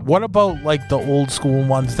thing, but what about like the old school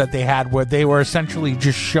ones that they had where they were essentially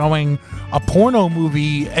just showing a porno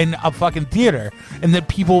movie in a fucking theater, and then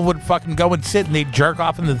people would fucking go and sit and they'd jerk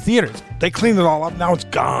off in the theaters? They cleaned it all up. Now it's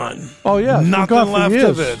gone. Oh, yeah. Nothing left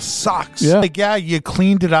of it. Sucks. Yeah. Like, yeah, you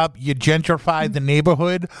cleaned it up, you gentrified the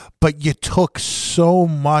neighborhood, but you took so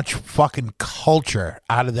much fucking culture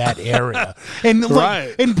out of that area. And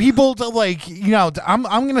like, and people to like, I'm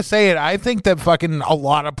gonna say it. I think that fucking a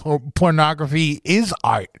lot of pornography is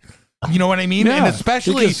art. You know what I mean? Yeah, and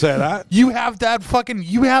especially you can say that. you have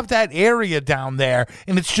that area down there,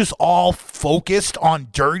 and it's just all focused on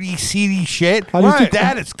dirty, seedy shit. How do you think-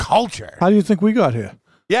 That is culture. How do you think we got here?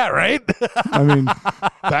 Yeah, right? I mean,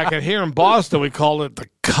 Back in here in Boston, we called it the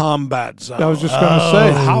Combat Zone. I was just going to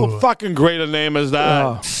say. How fucking great a name is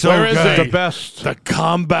that? So Where is good. it? The best. The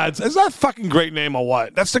Combat Zone. Is that a fucking great name or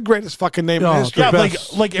what? That's the greatest fucking name in No, history. Yeah, the like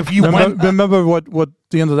best. like if you went Remember what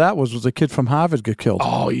the end of that was the kid from Harvard get killed.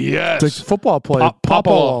 Oh, yes. The football player,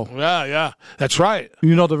 Popolo. Popolo. Yeah. That's right.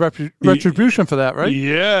 You know the retribution for that, right?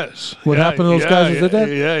 Yes. What happened to those guys that did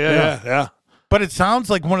that? Yeah. But it sounds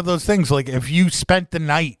like one of those things, like if you spent the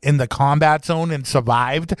night in the combat zone and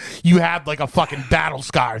survived, you had like a fucking battle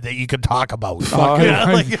scar that you could talk about.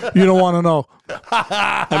 You don't want to know.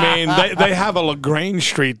 I mean, they have a LaGrange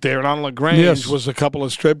Street there, and on LaGrange Yes. was a couple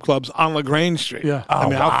of strip clubs on LaGrange Street. Yeah. I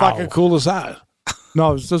mean, how fucking cool is that?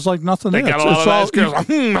 No, there's like nothing They there. got a lot of nice girls.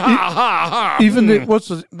 Ha, ha. Even what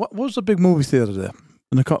was the big movie theater there?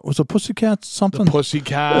 Was it Pussycat something?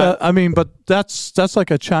 Pussycat. I mean, but that's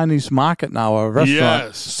like a Chinese market now, or a restaurant.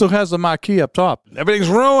 Yes. Still has a marquee up top. Everything's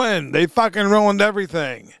ruined. They fucking ruined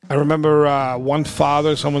everything. I remember one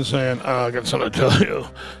father, someone saying, I got something to tell you.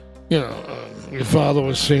 Your father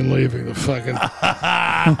was seen leaving the fucking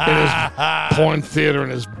in his porn theater in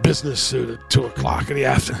his business suit at 2:00 in the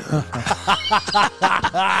afternoon.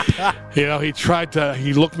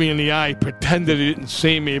 He looked me in the eye, pretended he didn't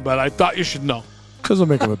see me, but I thought you should know. Doesn't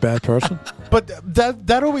make him a bad person. But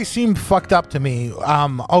that always seemed fucked up to me.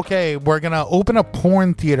 Okay, we're gonna open a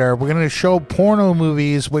porn theater. We're gonna show porno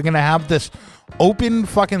movies. We're gonna have this open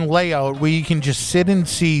fucking layout where you can just sit in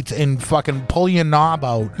seats and fucking pull your knob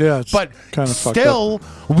out. Yeah, it's but kinda fucked still,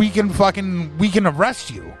 we can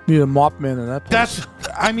arrest you. Need a mop man in that place.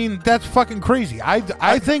 That's fucking crazy. I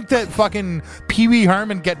think that fucking Pee Wee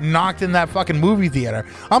Herman getting knocked in that fucking movie theater.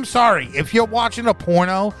 I'm sorry. If you're watching a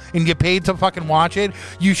porno and get paid to fucking watch it,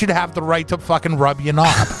 you should have the right to fucking rub your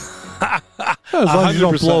knob. As long as you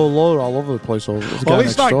don't 100%. blow a load all over the place. Over the guy Well, at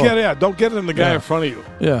least next not door. don't get it in the guy Yeah. in front of you.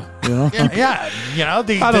 Yeah, Yeah,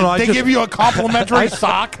 they I don't know, I they just- give you a complimentary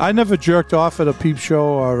sock. I never jerked off at a peep show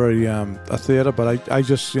or a theater, but I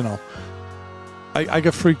just, I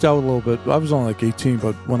got freaked out a little bit. I was only like 18,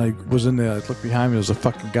 but when I was in there, I looked behind me, there was a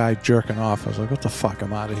fucking guy jerking off. I was like, what the fuck,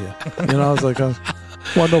 I'm out of here. I was like, I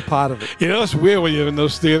want no part of it. You know, it's weird when you're in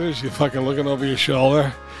those theaters, you're fucking looking over your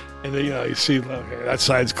shoulder, and then, you see, okay, that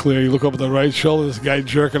side's clear. You look over the right shoulder, this guy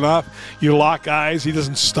jerking off. You lock eyes. He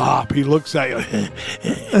doesn't stop. He looks at you. He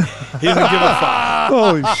doesn't give a fuck.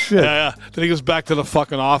 Holy shit. Yeah. Then he goes back to the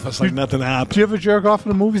fucking office like nothing happened. Did you ever jerk off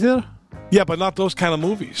in a movie theater? Yeah, but not those kind of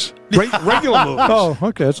movies. Regular movies. Oh,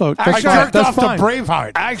 okay. That's all. I That's fine. jerked That's off fine. to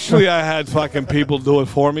Braveheart. Actually, I had fucking people do it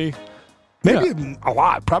for me. Maybe a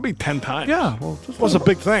lot. Probably 10 times. Yeah. Well, It was a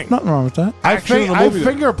big thing. nothing wrong with that. Action in the I movie theater.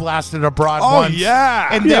 finger blasted a broad Oh, once. yeah.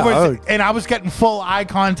 And Yeah, there was, and I was getting full eye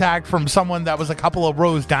contact from someone that was a couple of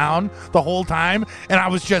rows down the whole time, and I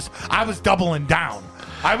was doubling down.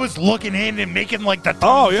 I was looking in and making like the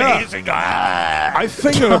tongue face and go, ah. I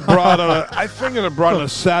fingered abroad on a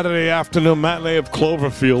Saturday afternoon matinee of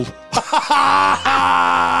Cloverfield.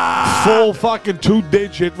 Full fucking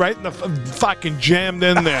 2-digit right in the fucking jammed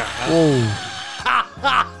in there. And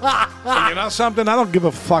you know something? I don't give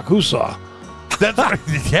a fuck who saw. That's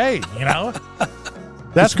hey,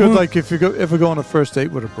 That's good. Like if you ever go on a first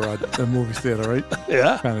date with a broad at a movie theater, right?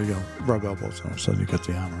 Yeah. Kind of rub elbows, and all of a sudden you get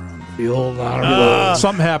the arm around. The old arm.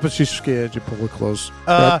 Something happens. She's scared. You pull her close.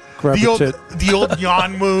 Grab the old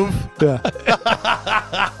yawn move. Yeah.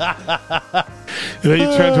 And then you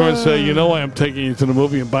turn to her and say, you know why I'm taking you to the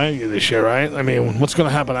movie and buying you this shit, right? I mean, what's going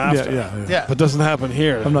to happen after? Yeah. But it doesn't happen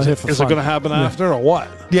here. I'm not here for Is it fun. going to happen after or what?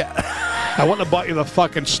 Yeah. I wouldn't have bought you the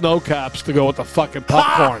fucking snow caps to go with the fucking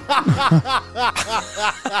popcorn.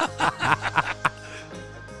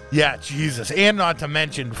 Yeah, Jesus. And not to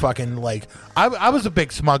mention fucking like I was a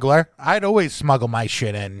big smuggler. I'd always smuggle my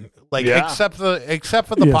shit in. Like except for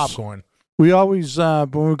the Yes. popcorn. We always, when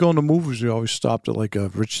we were going to movies, we always stopped at like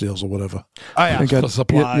Rich Deals or whatever. Oh yeah. And got- For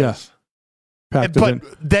supplies. Yeah. Packed it But in.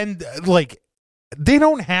 then like they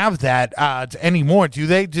don't have that anymore, do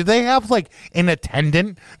they? Do they have like an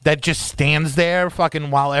attendant that just stands there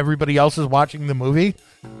fucking while everybody else is watching the movie?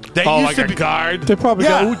 They like a guard? They probably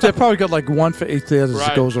got like one for 8 theaters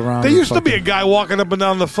that goes around. There and used to be a fucking- guy walking up and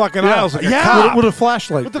down the fucking Yeah. aisles like a Yeah. cop. with a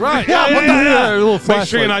flashlight. Right. Yeah, a little Make sure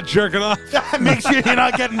flashlight. you're not jerking off. Make sure you're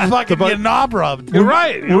not getting fucking your knob rubbed. You're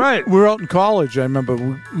right. You're right. We were out in college. I remember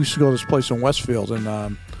we used to go to this place in Westfield,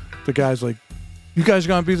 and the guy's like, "You guys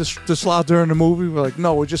gonna be this loud during the movie?" We're like,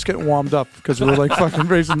 "No, we're just getting warmed up because we were like fucking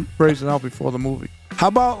raising hell before the movie." How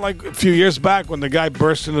about like a few years back when the guy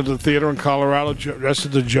burst into the theater in Colorado dressed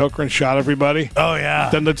as the Joker and shot everybody? Oh, yeah.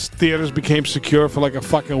 Then the theaters became secure for like a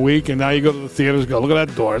fucking week, and now you go to the theaters and go, look at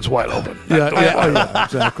that door. It's wide open. Yeah,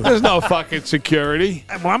 exactly. There's no fucking security.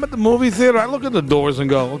 When I'm at the movie theater, I look at the doors and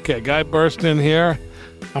go, okay, guy burst in here.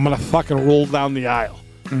 I'm going to fucking roll down the aisle.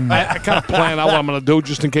 I kind of plan out what I'm going to do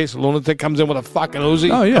just in case a lunatic comes in with a fucking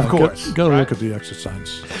Uzi. Oh, yeah, of course. Got to look at the exit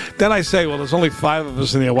signs. Then I say, well, there's only 5 of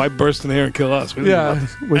us in here. Why burst in here and kill us? We didn't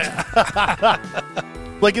know.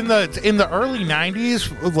 Like in the early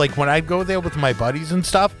 90s, like when I'd go there with my buddies and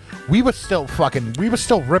stuff, we were still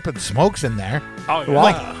ripping smokes in there. Oh, yeah.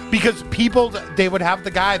 Like, because people, they would have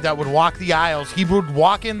the guy that would walk the aisles. He would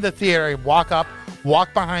walk in the theater, walk up,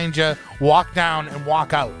 walk behind you, walk down, and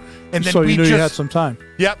walk out. And then So we you knew you had some time.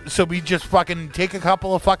 Yep. So we just fucking take a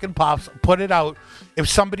couple of fucking puffs, put it out. If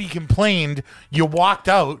somebody complained, you walked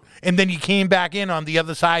out, and then you came back in on the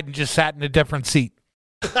other side and just sat in a different seat.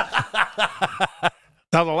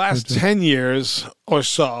 Now, the last 10 years or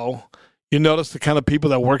so, you notice the kind of people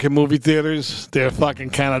that work in movie theaters, they're fucking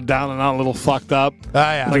kind of down and out, a little fucked up. Oh,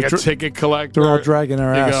 yeah. Like a ticket collector. They're all dragging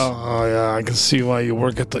their You ass. go, oh, yeah, I can see why you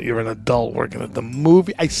work at you're an adult working at the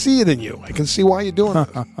movie. I see it in you. I can see why you're doing this.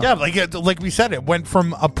 Yeah, like we said, it went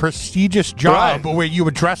from a prestigious job Right. where you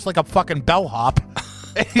were dressed like a fucking bellhop.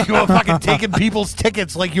 You were fucking taking people's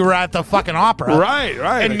tickets like you were at the fucking opera. Right.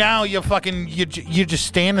 And now you're you're just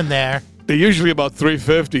standing there. They're usually about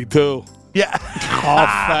 $3.50 too. Yeah. All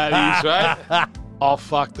fatties, right? All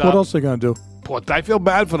fucked up. What else are they going to do? Poor, I feel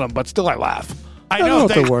bad for them, but still I laugh. I I know know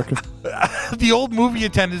what they're working. the old movie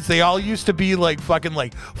attendants, they all used to be like fucking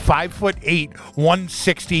like 5'8",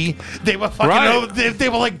 160. They were fucking Right. they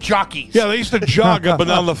were like jockeys. Yeah, they used to jog up and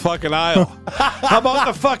down the fucking aisle. How about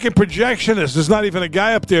the fucking projectionist? There's not even a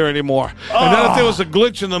guy up there anymore. And then if there was a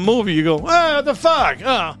glitch in the movie, you go, what the fuck?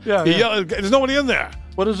 Yeah, You yeah. yell, there's nobody in there.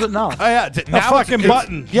 What is it now? Oh, yeah. A fucking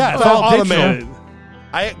button. Yeah, it's all automated. digital.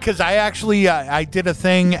 Because I actually I did a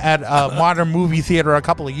thing at a modern movie theater a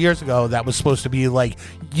couple of years ago that was supposed to be like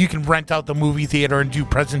you can rent out the movie theater and do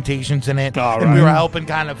presentations in it, All and we right. were helping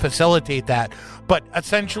kind of facilitate that. But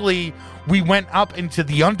essentially, we went up into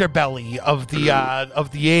the underbelly of the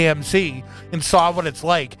AMC and saw what it's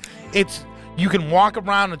like. You can walk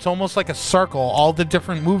around. It's almost like a circle, all the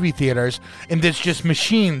different movie theaters, and there's just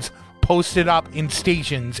machines posted up in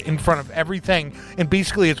stations in front of everything, and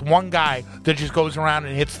basically it's one guy that just goes around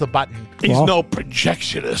and hits the button. He's Wow. no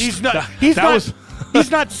projectionist. He's not. He's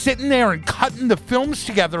not sitting there and cutting the films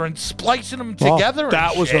together and splicing them Wow. together. and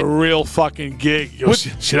That was shit. a real fucking gig. You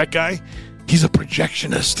see that guy? He's a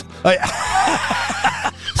projectionist.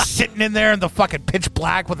 Sitting in there in the fucking pitch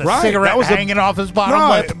black with a Right, cigarette that was hanging off his bottom No,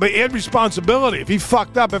 lip. but he had responsibility. If he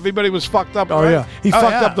fucked up, everybody was fucked up. Oh, right? yeah. He Oh,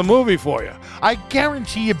 fucked yeah. up the movie for you. I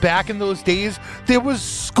guarantee you, back in those days, there was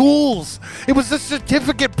schools. It was a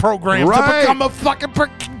certificate program to Right. become a fucking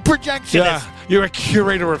projectionist. Yeah, you're a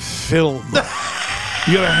curator of film.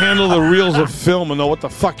 You gotta handle the reels of film and know what the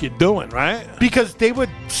fuck you're doing, right? Because they would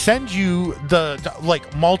send you the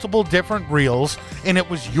like multiple different reels, and it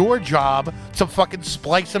was your job to fucking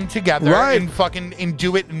splice them together Right. and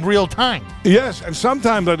do it in real time. Yes, and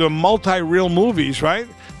sometimes I do multi-reel movies, right?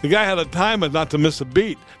 The guy had a timer not to miss a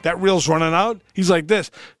beat. That reel's running out. He's like this,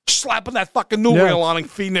 slapping that fucking new Yeah. reel on and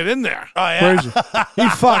feeding it in there. Oh yeah. Crazy. He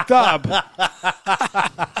fucked up.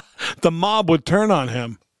 The mob would turn on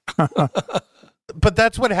him. But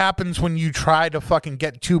that's what happens when you try to fucking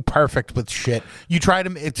get too perfect with shit. You try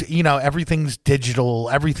to, it's, everything's digital,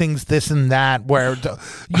 everything's this and that, where,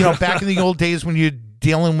 back in the old days when you're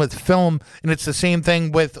dealing with film, and it's the same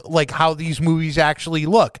thing with, like, how these movies actually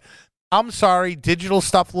look. I'm sorry, digital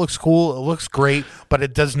stuff looks cool, it looks great, but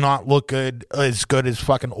it does not look good as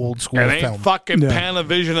fucking old school It ain't film. fucking Yeah.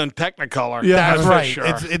 Panavision and Technicolor. Yeah, That's for right. sure.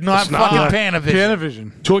 It's not It's fucking not. Panavision.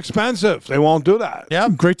 Panavision. Too expensive. They won't do that. Yeah.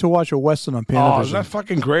 Great to watch a Western on Oh, Panavision. is that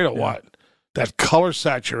fucking great or what? That color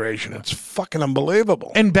saturation, it's fucking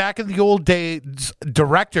unbelievable. And back in the old days,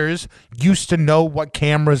 directors used to know what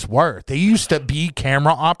cameras were. They used to be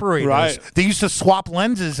camera operators. Right. They used to swap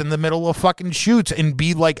lenses in the middle of fucking shoots and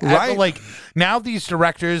be like, Right. like now these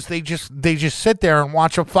directors, they just sit there and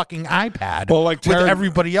watch a fucking iPad Well, like with Tarant-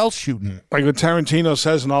 everybody else shooting. Like what Tarantino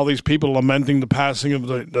says, and all these people lamenting the passing of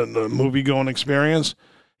the movie-going experience,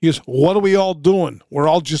 he goes, what are we all doing? We're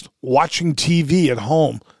all just watching TV at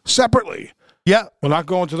home separately. Yeah. We're not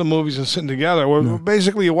going to the movies and sitting together. We're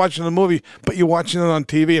basically you're watching the movie, but you're watching it on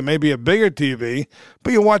TV. It may be a bigger TV,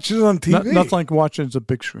 but you're watching it on TV. Nothing like watching it a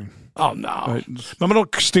big screen. Oh, no. Right. Remember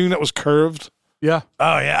the screen that was curved? Yeah.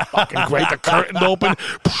 Oh, yeah. Fucking great. The curtain open.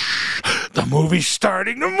 The movie's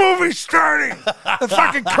starting. The movie's starting. The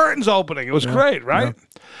fucking curtain's opening. It was great, right?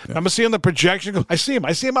 Yeah. Remember seeing the projection? I see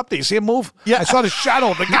him up there. You see him move? Yeah. I saw the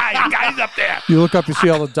shadow of the guy. The guy's up there. You look up, you see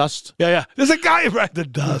all the dust. Yeah. There's a guy right the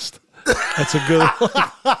dust. That's a good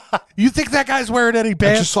one. You think that guy's wearing any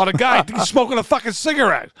pants? I just saw the guy. I think he's smoking a fucking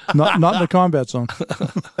cigarette. Not in the combat zone.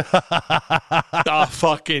 The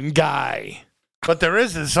fucking guy. But there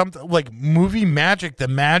is something like movie magic, the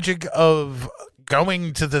magic of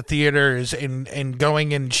going to the theaters and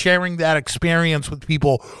going and sharing that experience with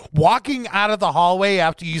people, walking out of the hallway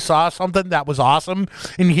after you saw something that was awesome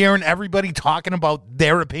and hearing everybody talking about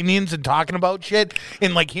their opinions and talking about shit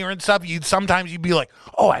and like hearing stuff. Sometimes you'd be like,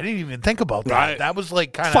 oh, I didn't even think about that. Right. That was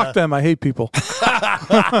like kind of Fuck them. I hate people.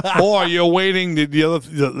 Or you're waiting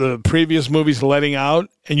the previous movies letting out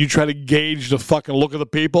and you try to gauge the fucking look of the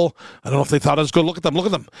people. I don't know if they thought it was good. Look at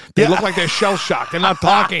them. They look like they're shell shocked. They're not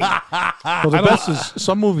talking. Well, the best is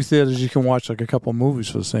some movie theaters you can watch like a couple movies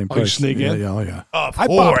for the same price. You sneak in? Yeah. Of I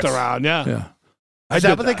course. bopped around, yeah. Is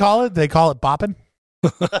that what they call it? They call it bopping?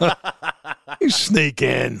 You sneak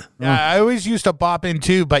in. Yeah, I always used to bop in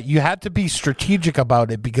too, but you had to be strategic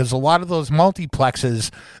about it because a lot of those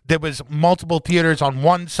multiplexes, there was multiple theaters on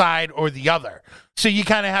one side or the other. So you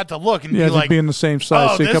kind of had to look and be like, be in the same side.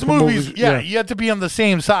 oh, See a this couple movie's, movies. you had to be on the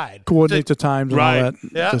same side. Coordinate the times and Right. all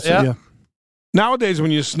that. Yeah. Nowadays,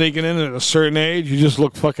 when you're sneaking in at a certain age, you just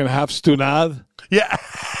look fucking half stunad. Yeah.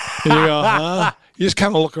 And you go, huh? You just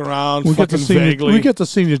kind of look around We get fucking the vaguely. we get the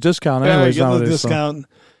senior discount anyways you get the nowadays. discount.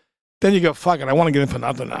 Then you go, fuck it, I want to get in for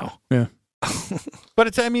nothing now. Yeah. But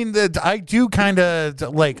it's, I mean, I do kind of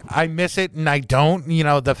like, I miss it and I don't,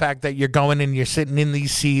 the fact that you're going and you're sitting in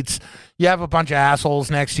these seats, you have a bunch of assholes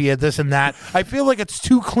next to you, this and that. I feel like it's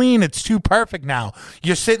too clean. It's too perfect now.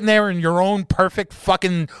 You're sitting there in your own perfect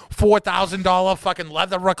fucking $4,000 fucking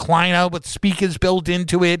leather recliner with speakers built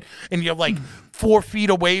into it. And you're like 4 feet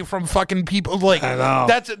away from fucking people. Like, I know.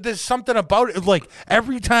 There's something about it. Like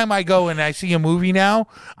every time I go and I see a movie now,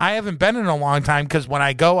 I haven't been in a long time because when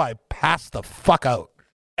I go, I pass the fuck out.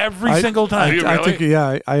 Every single time. you I really?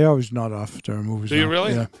 think, I always nod off during movies. Do you now.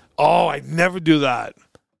 really? Yeah. Oh, I never do that.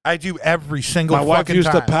 I do every single My wife fucking used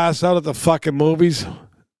time. to pass out at the fucking movies.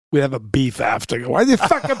 We have a beef after. Why you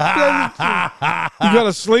fucking you got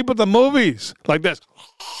to sleep at the movies like this?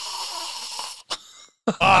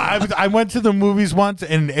 I went to the movies once,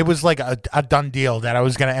 and it was like a done deal that I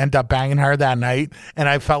was going to end up banging her that night, and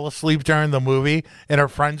I fell asleep during the movie, and her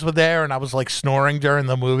friends were there, and I was like snoring during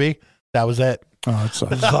the movie. That was it. Oh, it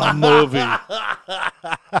sucks. The movie.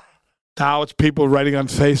 Now it's people writing on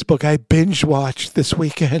Facebook, I binge watched this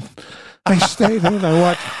weekend. I stayed in and I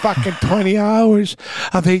watched fucking 20 hours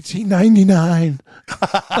of 1899.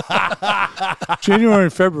 January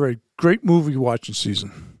and February, great movie watching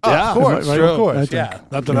season. Yeah, of course, right, of course, I think. yeah.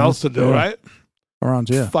 Nothing else to do, Yeah. right? Around,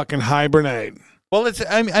 yeah. Fucking hibernate. Well,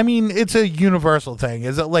 I mean, it's a universal thing.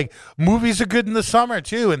 Is it like movies are good in the summer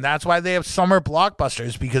too, and that's why they have summer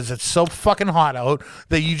blockbusters because it's so fucking hot out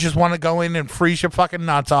that you just want to go in and freeze your fucking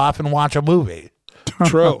nuts off and watch a movie.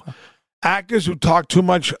 True. Actors who talk too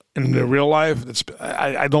much in their real life,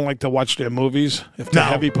 I don't like to watch their movies. If they're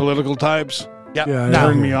heavy political types, Yep. Yeah, No.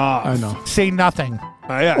 turn me off. I know. Say nothing.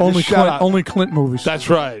 Yeah, Only just shut Clint, up. only Clint movies. That's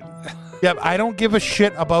right. Yep, I don't give a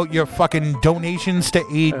shit about your fucking donations to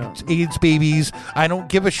AIDS babies. I don't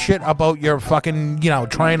give a shit about your fucking,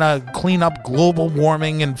 trying to clean up global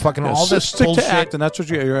warming and fucking all this stick bullshit. to acting. That's what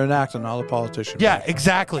you're an actor, not a politician. Yeah,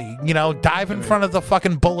 exactly. Dive in front of the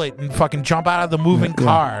fucking bullet and fucking jump out of the moving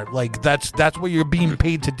car. Like that's what you're being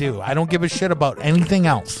paid to do. I don't give a shit about anything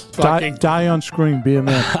else. Die on screen. Be a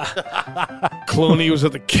man. Clooney was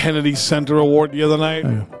at the Kennedy Center Award the other night.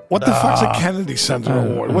 What the fuck's a Kennedy Center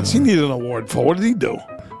Award? What's he need an award for? What did he do?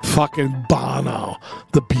 Fucking Bono.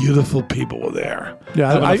 The beautiful people were there.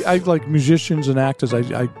 Yeah, I like musicians and actors.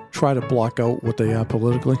 I try to block out what they are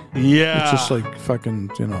politically. Yeah. It's just like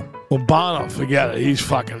fucking, Well, Bono, forget it. He's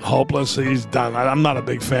fucking hopeless. He's done. I'm not a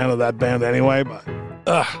big fan of that band anyway,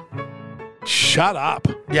 but shut up.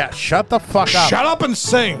 Yeah, shut the fuck up. Shut up and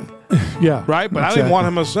sing. yeah. Right? But I didn't want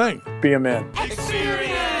him to sing. Be a man.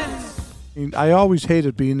 I always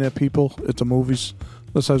hated being there, people at the movies,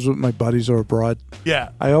 unless I was with my buddies or abroad. Yeah.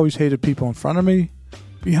 I always hated people in front of me,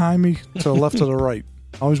 behind me, to the left or the right.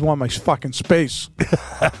 I always want my fucking space.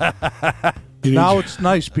 Now it's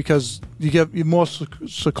nice because you're more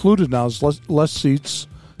secluded now. There's less seats,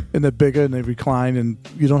 and they're bigger and they recline, and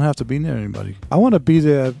you don't have to be near anybody. I want to be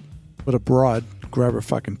there with a broad, grab her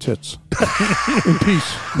fucking tits in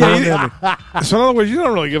peace. So in other words, you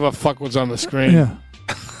don't really give a fuck what's on the screen. Yeah.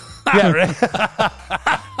 Yeah, right.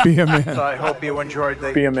 Be a man. I hope you enjoyed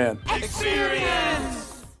the Be a man.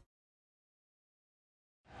 experience.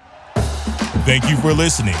 Thank you for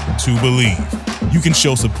listening to Believe. You can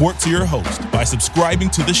show support to your host by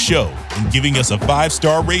subscribing to the show and giving us a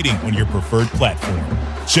 5-star rating on your preferred platform.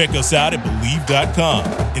 Check us out at Believe.com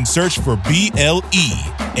and search for BLEAV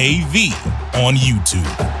on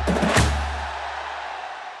YouTube.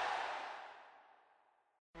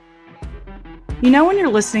 You know when you're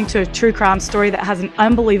listening to a true crime story that has an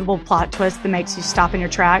unbelievable plot twist that makes you stop in your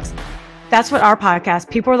tracks? That's what our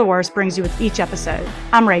podcast, People Are the Worst, brings you with each episode.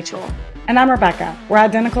 I'm Rachel. And I'm Rebecca. We're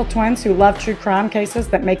identical twins who love true crime cases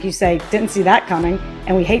that make you say, didn't see that coming,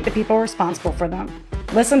 and we hate the people responsible for them.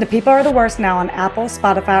 Listen to People Are the Worst now on Apple,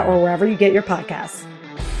 Spotify, or wherever you get your podcasts.